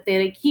with the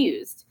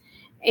accused.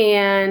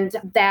 And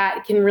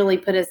that can really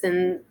put us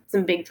in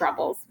some big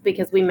troubles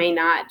because we may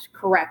not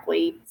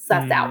correctly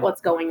suss out what's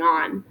going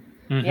on.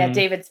 Mm-hmm. Yeah,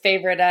 David's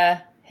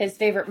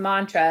favorite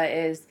mantra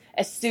is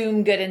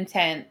assume good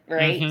intent,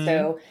 right? Mm-hmm.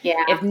 So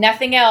if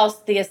nothing else,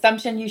 the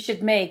assumption you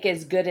should make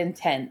is good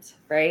intent,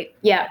 right?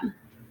 Yeah.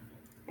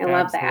 I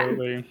love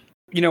that.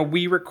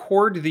 We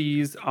record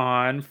these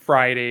on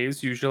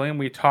Fridays usually, and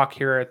we talk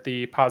here at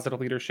the Positive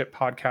Leadership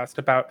Podcast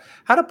about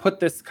how to put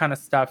this kind of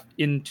stuff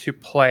into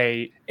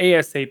play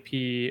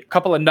ASAP, a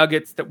couple of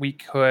nuggets that we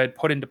could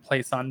put into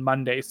place on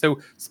Monday. So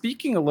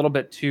speaking a little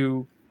bit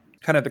to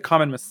kind of the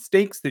common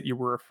mistakes that you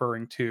were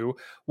referring to,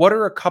 what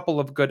are a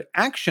couple of good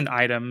action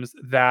items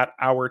that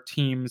our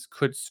teams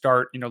could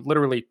start,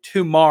 literally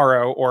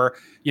tomorrow or,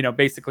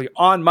 basically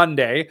on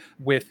Monday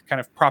with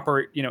kind of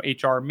proper,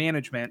 HR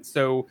management?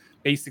 So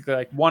basically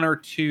like one or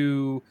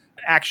two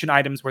action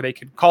items where they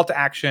could call to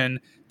action,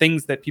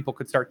 things that people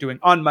could start doing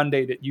on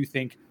Monday that you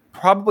think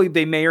probably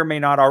they may or may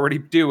not already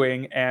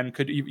doing, and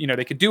could,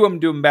 they could do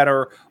them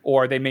better,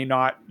 or they may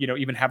not,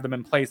 even have them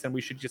in place, and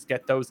we should just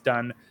get those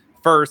done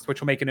first, which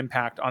will make an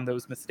impact on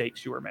those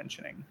mistakes you were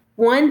mentioning.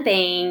 One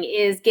thing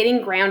is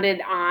getting grounded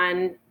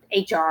on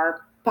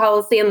HR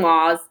policy and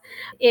laws.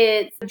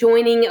 It's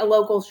joining a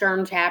local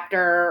SHRM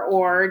chapter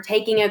or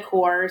taking a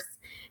course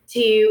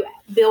to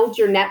build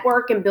your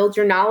network and build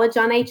your knowledge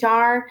on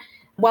HR,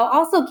 while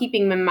also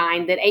keeping in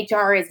mind that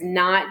HR is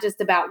not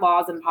just about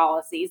laws and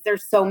policies.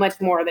 There's so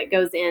much more that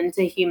goes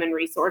into human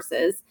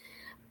resources.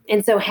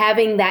 And so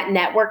having that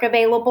network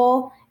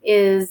available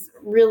is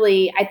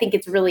really, I think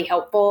it's really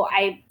helpful.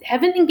 I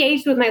haven't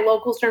engaged with my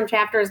local SHRM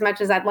chapter as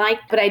much as I'd like,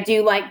 but I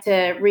do like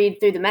to read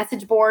through the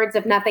message boards,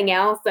 if nothing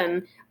else,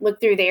 and look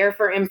through there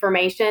for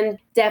information.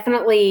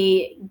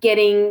 Definitely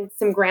getting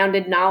some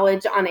grounded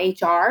knowledge on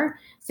HR,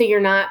 so you're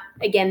not,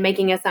 again,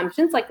 making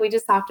assumptions like we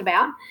just talked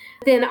about.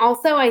 Then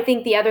also, I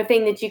think the other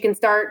thing that you can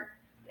start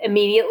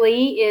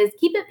immediately is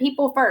keep it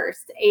people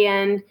first.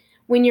 And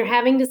when you're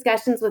having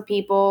discussions with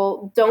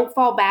people, don't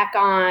fall back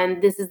on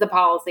this is the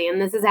policy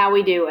and this is how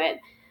we do it.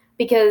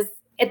 Because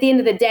at the end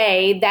of the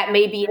day, that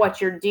may be what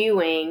you're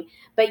doing,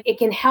 but it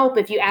can help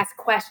if you ask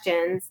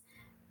questions.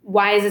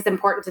 Why is this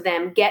important to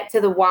them? Get to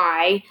the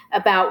why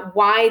about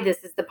why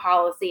this is the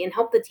policy and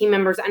help the team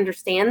members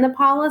understand the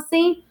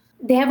policy.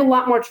 They have a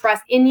lot more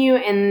trust in you,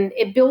 and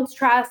it builds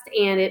trust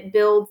and it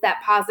builds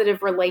that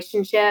positive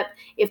relationship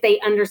if they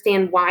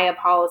understand why a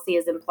policy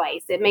is in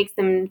place. It makes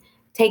them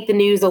take the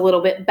news a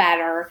little bit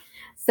better.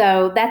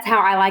 So that's how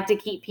I like to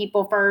keep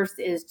people first,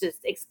 is just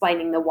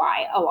explaining the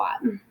why a lot.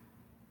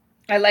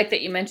 I like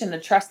that you mentioned the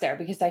trust there,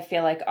 because I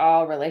feel like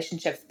all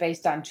relationships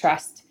based on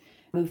trust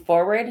move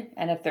forward.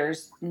 And if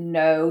there's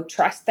no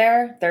trust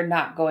there, they're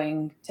not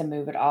going to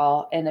move at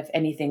all. And if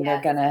anything,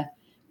 they're going to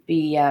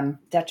be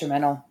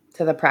detrimental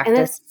to the practice. And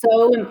that's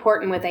so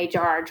important with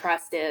HR.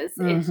 Trust is.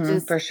 It's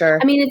just, for sure.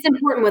 I mean, it's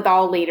important with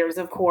all leaders,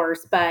 of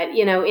course, but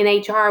in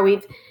HR,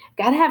 we've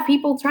got to have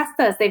people trust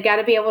us. They've got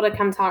to be able to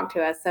come talk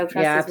to us. So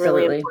trust is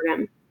really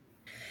important.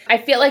 I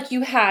feel like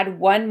you had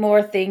one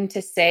more thing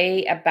to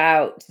say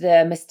about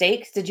the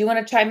mistakes. Did you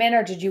want to chime in,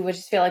 or did you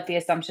just feel like the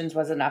assumptions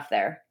was enough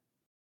there?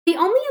 The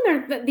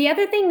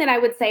other thing that I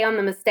would say on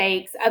the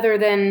mistakes, other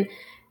than,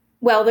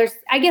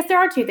 I guess there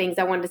are two things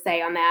I wanted to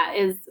say on that.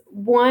 Is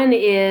one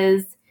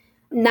is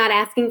not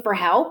asking for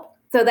help.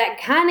 So that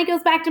kind of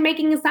goes back to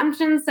making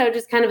assumptions. So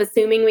just kind of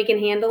assuming we can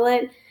handle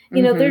it.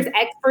 There's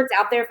experts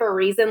out there for a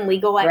reason,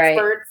 legal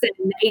experts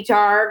and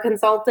HR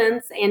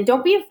consultants, and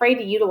don't be afraid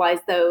to utilize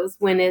those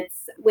when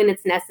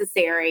it's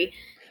necessary.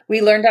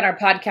 We learned on our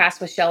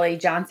podcast with Shelly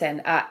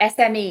Johnson,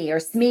 SME or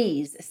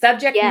SMEs,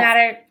 subject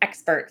matter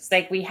experts.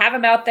 Like, we have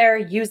them out there,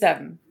 use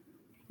them.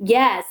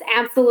 Yes,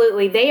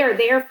 absolutely. They are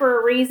there for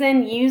a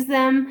reason. Use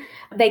them.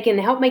 They can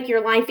help make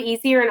your life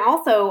easier, and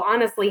also,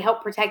 honestly,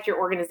 help protect your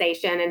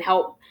organization and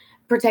help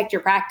protect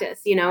your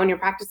practice, and your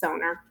practice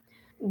owner.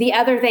 The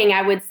other thing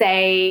I would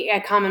say,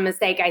 a common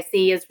mistake I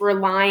see, is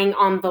relying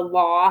on the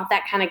law.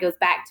 That kind of goes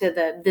back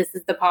to this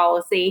is the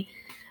policy.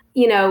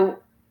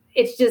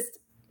 It's just,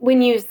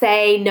 when you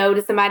say no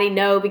to somebody,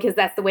 no, because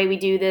that's the way we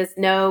do this,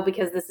 no,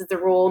 because this is the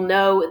rule,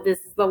 no, this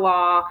is the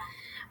law,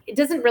 it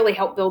doesn't really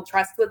help build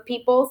trust with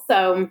people.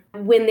 So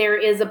when there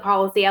is a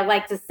policy, I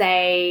like to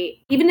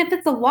say, even if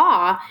it's a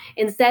law,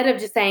 instead of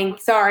just saying,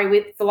 sorry,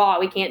 it's a law,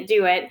 we can't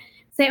do it,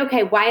 say,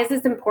 okay, why is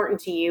this important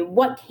to you?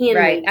 What can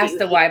we do? Ask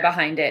the why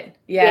behind it.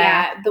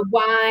 Yeah, the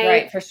why.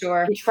 Right, for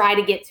sure. And try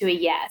to get to a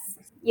yes.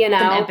 Some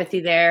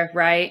empathy there,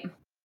 right?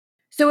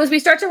 So as we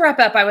start to wrap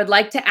up, I would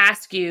like to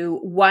ask you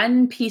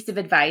one piece of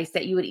advice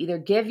that you would either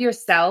give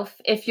yourself,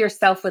 if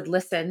yourself would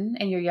listen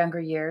in your younger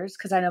years,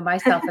 because I know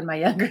myself in my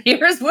younger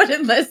years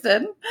wouldn't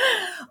listen,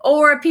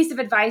 or a piece of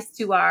advice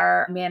to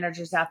our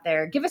managers out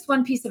there. Give us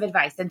one piece of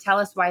advice and tell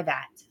us why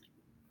that.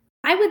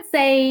 I would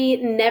say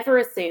never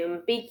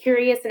assume. Be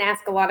curious and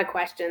ask a lot of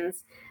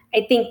questions.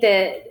 I think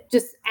that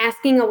just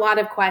asking a lot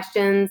of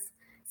questions,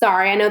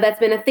 sorry, I know that's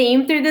been a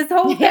theme through this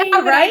whole thing,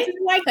 but I just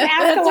like to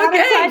ask a lot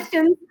of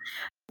questions.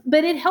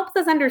 But it helps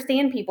us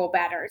understand people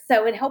better.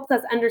 So it helps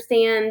us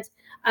understand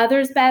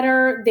others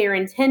better, their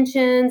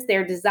intentions,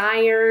 their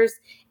desires,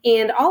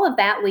 and all of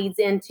that leads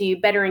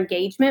into better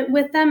engagement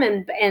with them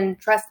and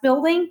trust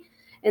building.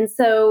 And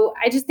so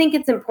I just think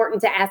it's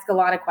important to ask a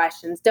lot of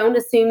questions. Don't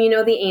assume you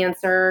know the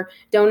answer.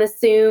 Don't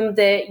assume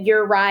that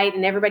you're right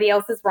and everybody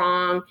else is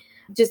wrong.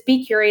 Just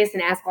be curious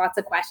and ask lots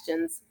of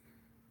questions.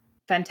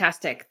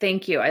 Fantastic.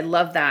 Thank you. I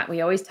love that. We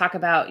always talk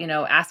about,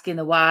 asking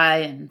the why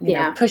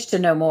and push to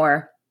know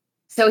more.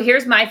 So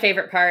here's my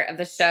favorite part of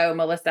the show,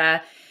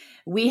 Melissa.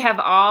 We have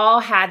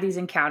all had these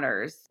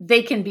encounters.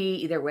 They can be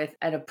either with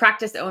a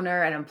practice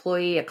owner, an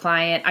employee, a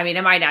client. I mean,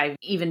 it might not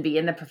even be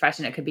in the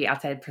profession. It could be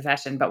outside the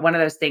profession. But one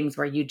of those things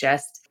where you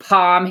just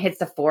palm hits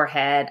the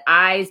forehead,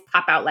 eyes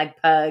pop out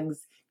like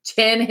pugs,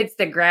 chin hits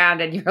the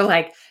ground, and you're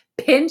like,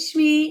 pinch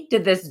me.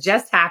 Did this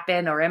just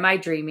happen? Or am I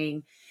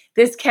dreaming?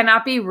 This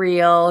cannot be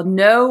real.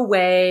 No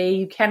way.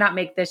 You cannot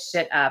make this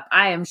shit up.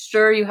 I am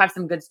sure you have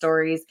some good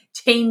stories.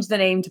 Change the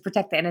name to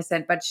protect the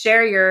innocent, but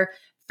share your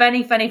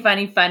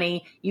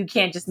funny. You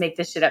can't just make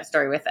this shit up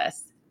story with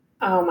us.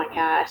 Oh my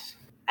gosh.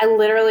 I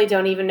literally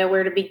don't even know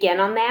where to begin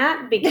on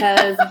that,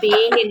 because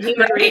being in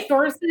human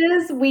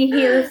resources, we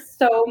hear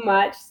so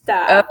much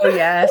stuff. Oh,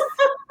 yes.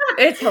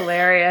 It's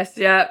hilarious.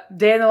 Yep.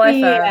 Day in the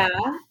life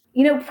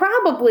of.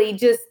 Probably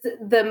just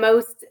the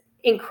most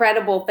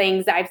incredible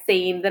things I've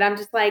seen that I'm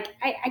just like,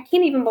 I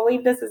can't even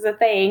believe this is a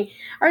thing,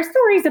 are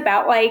stories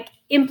about like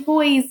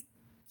employees,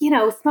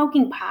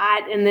 smoking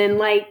pot and then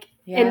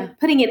and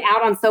putting it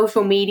out on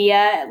social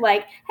media,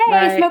 like,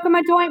 hey, smoking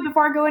my joint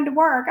before I go into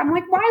work. I'm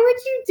like, why would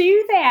you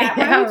do that?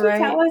 Why would you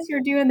tell us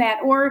you're doing that?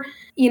 Or,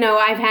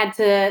 I've had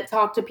to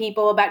talk to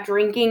people about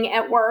drinking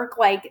at work.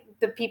 Like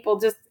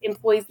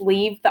employees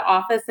leave the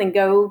office and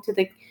go to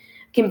the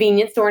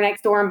convenience store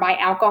next door and buy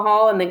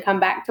alcohol and then come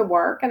back to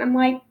work. And I'm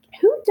like,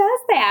 who does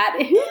that?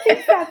 Who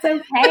thinks that's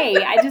okay?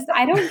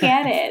 I don't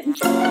get it.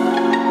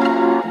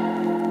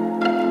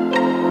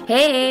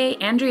 Hey,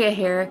 Andrea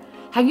here.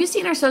 Have you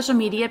seen our social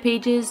media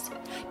pages?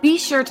 Be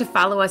sure to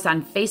follow us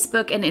on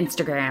Facebook and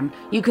Instagram.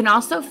 You can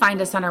also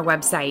find us on our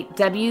website,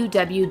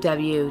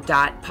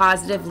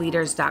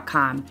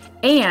 www.positiveleaders.com.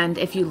 And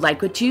if you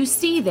like what you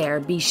see there,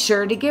 be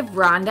sure to give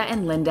Rhonda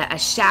and Linda a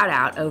shout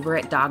out over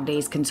at Dog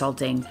Days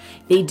Consulting.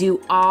 They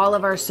do all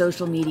of our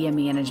social media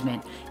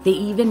management. They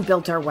even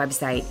built our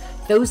website.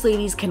 Those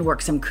ladies can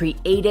work some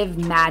creative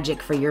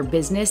magic for your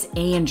business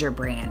and your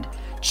brand.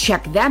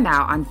 Check them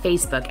out on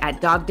Facebook at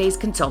Dog Days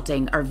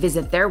Consulting or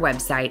visit their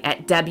website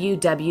at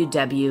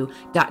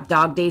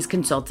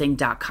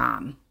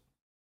www.dogdaysconsulting.com.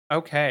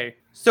 Okay.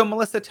 So,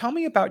 Melissa, tell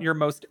me about your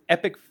most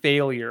epic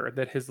failure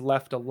that has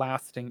left a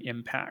lasting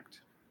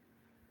impact.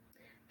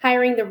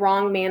 Hiring the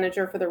wrong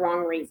manager for the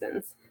wrong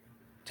reasons.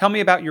 Tell me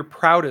about your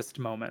proudest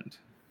moment.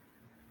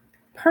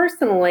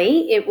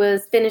 Personally, it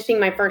was finishing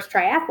my first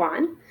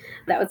triathlon.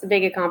 That was a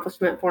big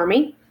accomplishment for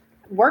me.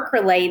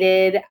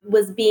 Work-related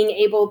was being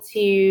able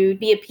to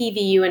be a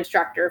PVU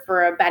instructor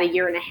for about a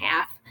year and a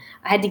half.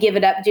 I had to give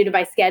it up due to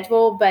my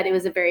schedule, but it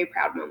was a very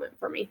proud moment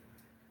for me.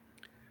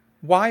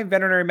 Why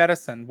veterinary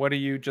medicine? What do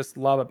you just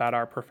love about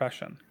our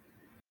profession?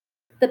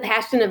 The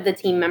passion of the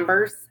team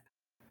members.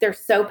 They're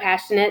so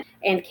passionate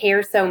and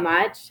care so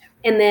much.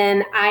 And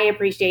then I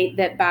appreciate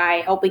that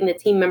by helping the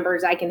team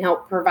members, I can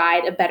help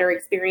provide a better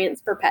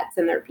experience for pets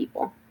and their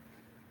people.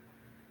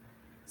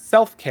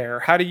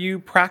 Self-care. How do you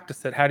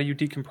practice it? How do you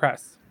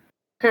decompress?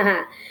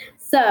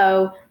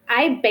 So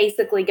I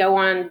basically go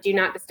on do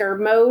not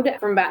disturb mode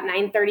from about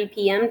 9:30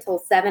 p.m. till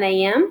 7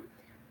 a.m.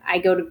 I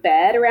go to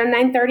bed around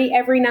 9:30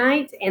 every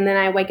night, and then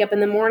I wake up in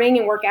the morning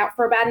and work out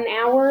for about an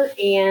hour,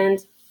 and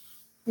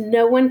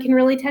no one can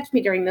really touch me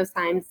during those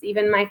times.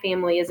 Even my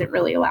family isn't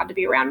really allowed to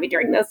be around me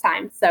during those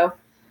times. So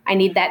I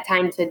need that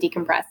time to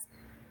decompress.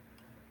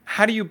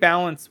 How do you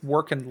balance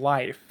work and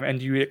life? And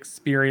do you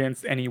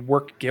experience any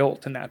work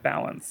guilt in that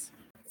balance?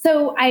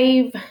 So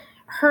I've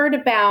heard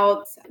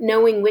about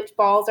knowing which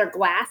balls are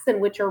glass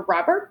and which are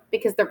rubber,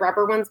 because the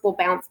rubber ones will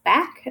bounce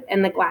back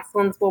and the glass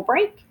ones will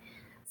break.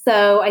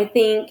 So I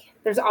think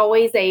there's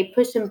always a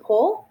push and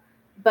pull,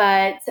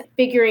 but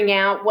figuring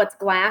out what's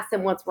glass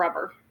and what's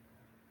rubber.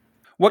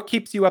 What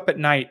keeps you up at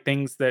night?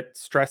 Things that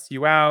stress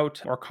you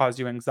out or cause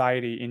you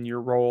anxiety in your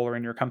role or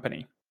in your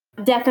company?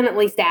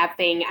 Definitely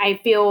staffing. I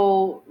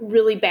feel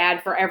really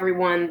bad for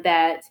everyone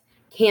that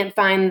can't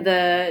find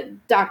the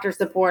doctor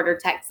support or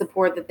tech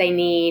support that they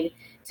need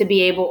to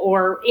be able,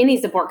 or any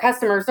support,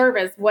 customer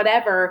service,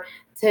 whatever,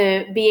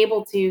 to be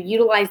able to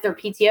utilize their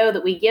PTO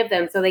that we give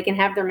them so they can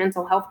have their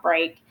mental health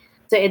break.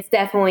 So it's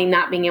definitely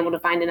not being able to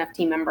find enough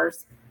team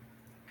members.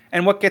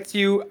 And what gets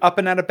you up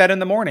and out of bed in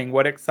the morning?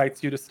 What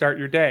excites you to start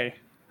your day?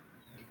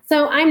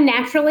 So I'm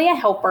naturally a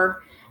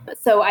helper.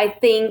 So I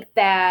think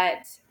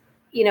that,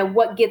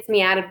 what gets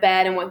me out of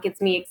bed and what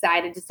gets me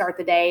excited to start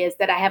the day is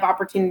that I have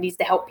opportunities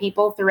to help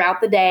people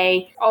throughout the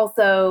day.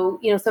 Also,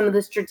 some of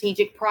the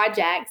strategic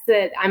projects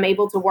that I'm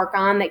able to work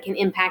on that can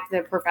impact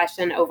the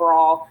profession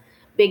overall.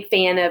 Big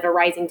fan of a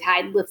rising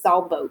tide lifts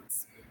all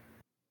boats.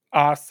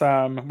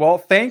 Awesome. Well,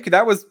 thank you.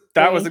 That was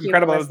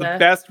incredible. That was the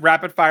best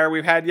rapid fire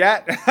we've had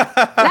yet.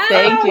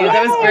 Thank you.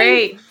 That was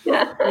great.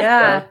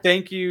 Yeah.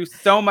 Thank you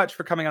so much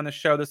for coming on the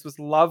show. This was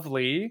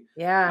lovely.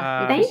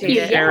 Yeah. Thank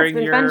you. Sharing it's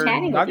been your fun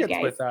chatting nuggets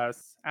with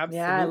us. Absolutely.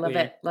 Yeah, I love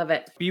it. Love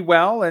it. Be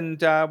well, and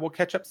we'll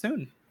catch up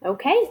soon.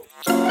 Okay.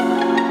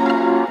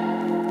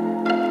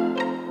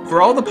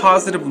 For all the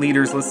positive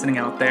leaders listening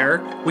out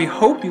there, we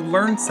hope you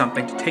learned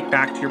something to take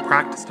back to your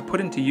practice to put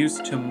into use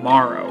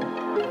tomorrow.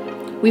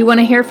 We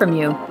want to hear from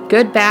you,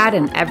 good, bad,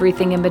 and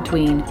everything in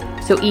between.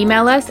 So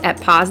email us at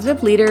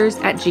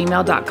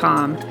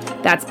positiveleaders@gmail.com.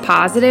 That's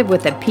positive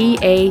with a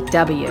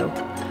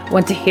PAW.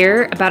 Want to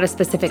hear about a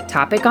specific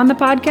topic on the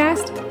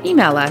podcast?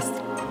 Email us.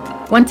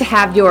 Want to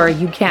have your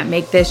You Can't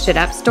Make This Shit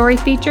Up story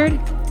featured?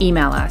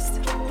 Email us.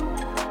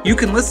 You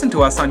can listen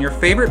to us on your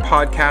favorite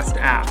podcast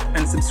app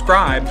and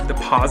subscribe to the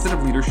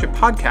Positive Leadership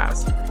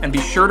Podcast. And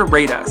be sure to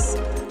rate us.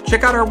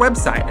 Check out our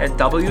website at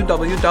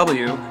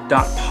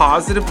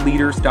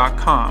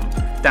www.positiveleaders.com.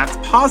 That's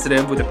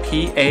positive with a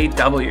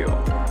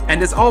PAW.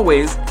 And as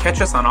always,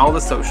 catch us on all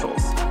the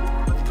socials.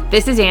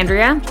 This is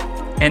Andrea.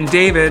 And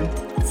David.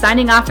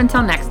 Signing off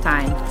until next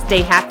time.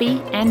 Stay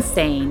happy and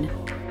sane.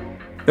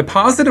 The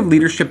Positive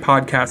Leadership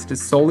Podcast is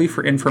solely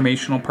for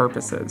informational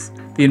purposes.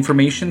 The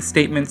information,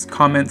 statements,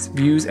 comments,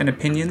 views, and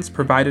opinions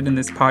provided in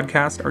this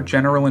podcast are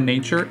general in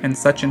nature, and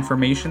such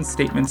information,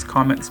 statements,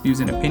 comments, views,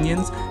 and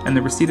opinions, and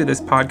the receipt of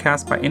this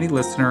podcast by any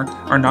listener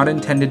are not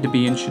intended to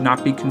be and should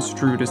not be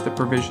construed as the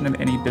provision of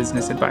any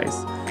business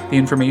advice. The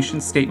information,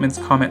 statements,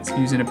 comments,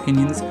 views, and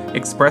opinions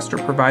expressed or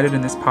provided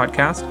in this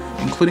podcast,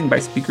 including by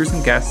speakers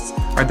and guests,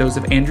 are those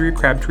of Andrea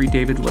Crabtree,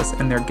 David Liss,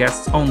 and their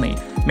guests only,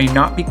 may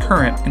not be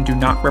current, and do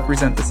not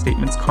represent the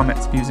statements,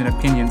 comments, views, and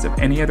opinions of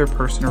any other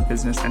person or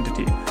business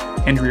entity.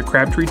 Andrea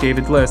Crabtree,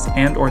 David Liss,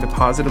 and or the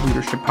Positive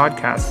Leadership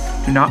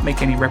Podcast do not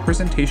make any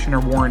representation or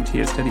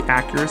warranty as to the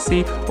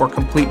accuracy or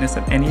completeness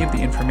of any of the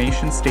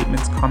information,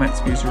 statements, comments,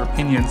 views, or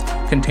opinions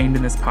contained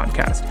in this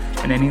podcast,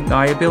 and any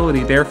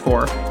liability,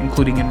 therefore,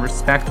 including in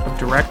respect of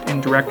direct,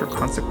 indirect, or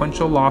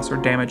consequential loss or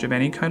damage of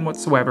any kind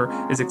whatsoever,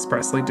 is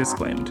expressly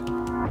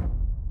disclaimed.